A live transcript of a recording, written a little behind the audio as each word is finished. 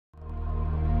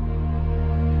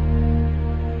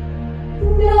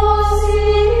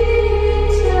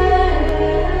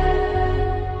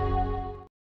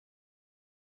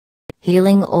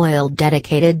healing oil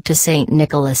dedicated to Saint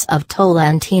Nicholas of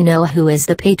Tolentino, who is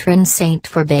the patron saint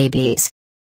for babies.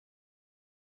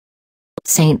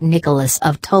 Saint Nicholas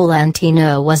of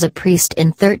Tolentino was a priest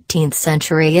in 13th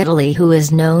century Italy who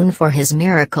is known for his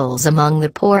miracles among the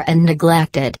poor and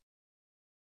neglected.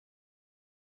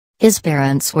 His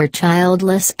parents were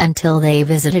childless until they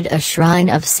visited a shrine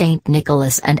of Saint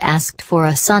Nicholas and asked for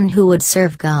a son who would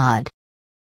serve God.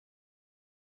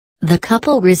 The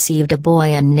couple received a boy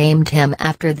and named him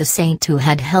after the saint who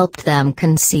had helped them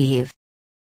conceive.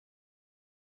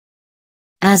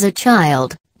 As a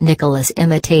child, Nicholas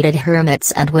imitated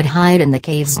hermits and would hide in the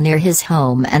caves near his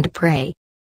home and pray.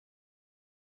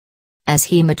 As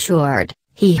he matured,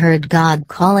 he heard God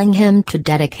calling him to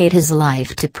dedicate his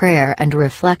life to prayer and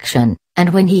reflection,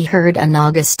 and when he heard an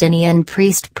Augustinian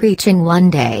priest preaching one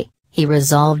day, he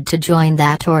resolved to join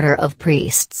that order of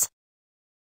priests.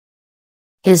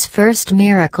 His first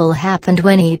miracle happened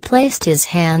when he placed his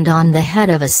hand on the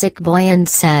head of a sick boy and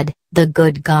said, "The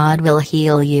good God will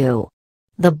heal you."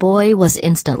 The boy was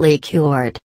instantly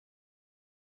cured.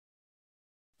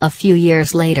 A few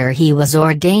years later he was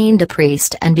ordained a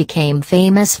priest and became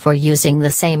famous for using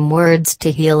the same words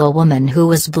to heal a woman who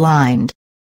was blind.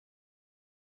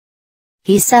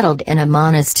 He settled in a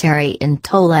monastery in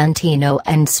Tolentino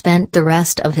and spent the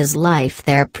rest of his life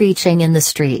there preaching in the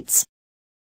streets.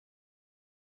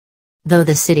 Though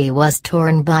the city was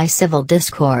torn by civil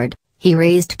discord, he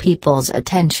raised people's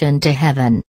attention to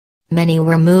heaven. Many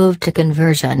were moved to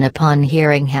conversion upon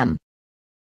hearing him.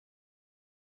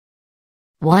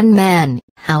 One man,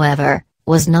 however,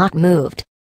 was not moved.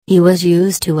 He was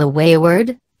used to a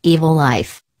wayward, evil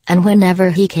life, and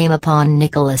whenever he came upon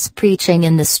Nicholas preaching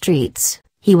in the streets,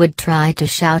 he would try to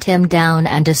shout him down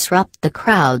and disrupt the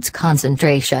crowd's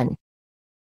concentration.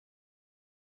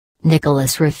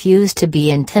 Nicholas refused to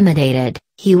be intimidated,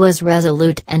 he was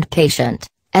resolute and patient,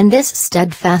 and this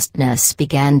steadfastness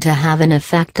began to have an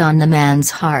effect on the man's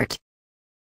heart.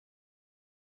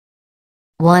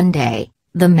 One day,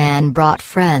 the man brought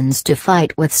friends to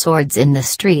fight with swords in the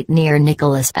street near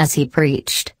Nicholas as he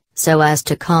preached, so as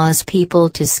to cause people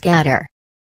to scatter.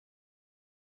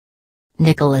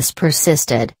 Nicholas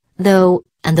persisted, though,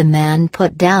 and the man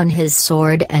put down his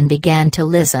sword and began to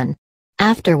listen.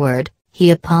 Afterward,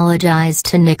 he apologized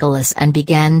to Nicholas and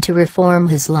began to reform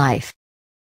his life.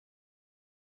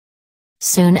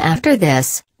 Soon after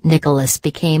this, Nicholas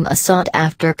became a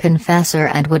sought-after confessor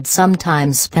and would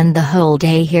sometimes spend the whole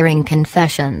day hearing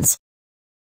confessions.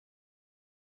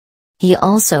 He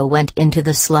also went into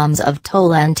the slums of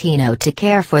Tolentino to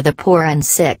care for the poor and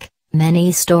sick.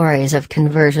 Many stories of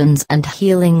conversions and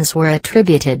healings were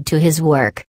attributed to his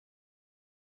work.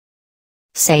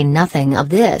 "Say nothing of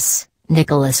this,"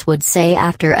 Nicholas would say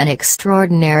after an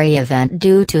extraordinary event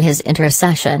due to his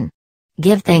intercession.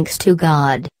 "Give thanks to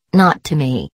God, not to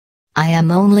me. I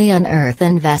am only an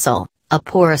earthen vessel, a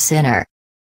poor sinner."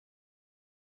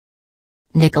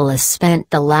 Nicholas spent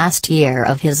the last year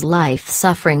of his life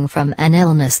suffering from an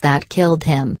illness that killed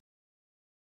him.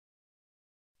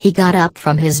 He got up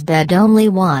from his bed only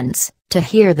once, to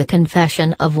hear the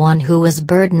confession of one who was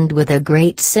burdened with a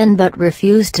great sin but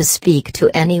refused to speak to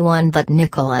anyone but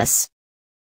Nicholas.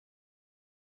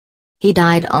 He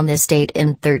died on this date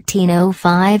in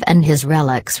 1305 and his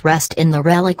relics rest in the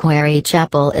reliquary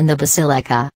chapel in the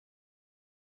basilica.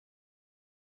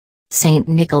 Saint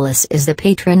Nicholas is the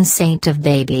patron saint of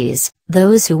babies,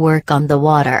 those who work on the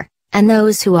water, and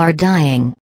those who are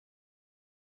dying.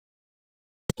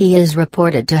 He is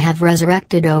reported to have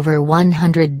resurrected over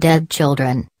 100 dead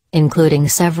children, including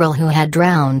several who had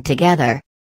drowned together.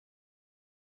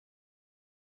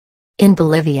 In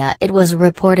Bolivia it was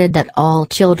reported that all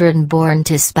children born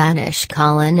to Spanish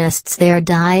colonists there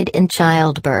died in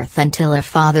childbirth until a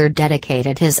father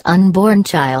dedicated his unborn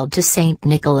child to Saint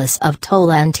Nicholas of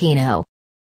Tolentino.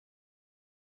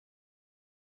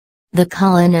 The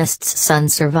colonist's son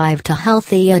survived to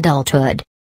healthy adulthood.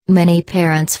 Many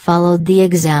parents followed the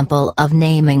example of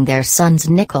naming their sons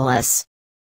Nicholas.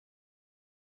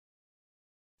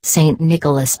 Saint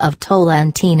Nicholas of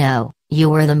Tolentino, you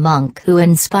were the monk who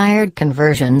inspired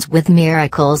conversions with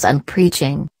miracles and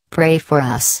preaching. Pray for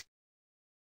us.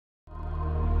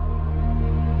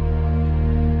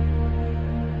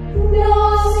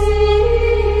 No.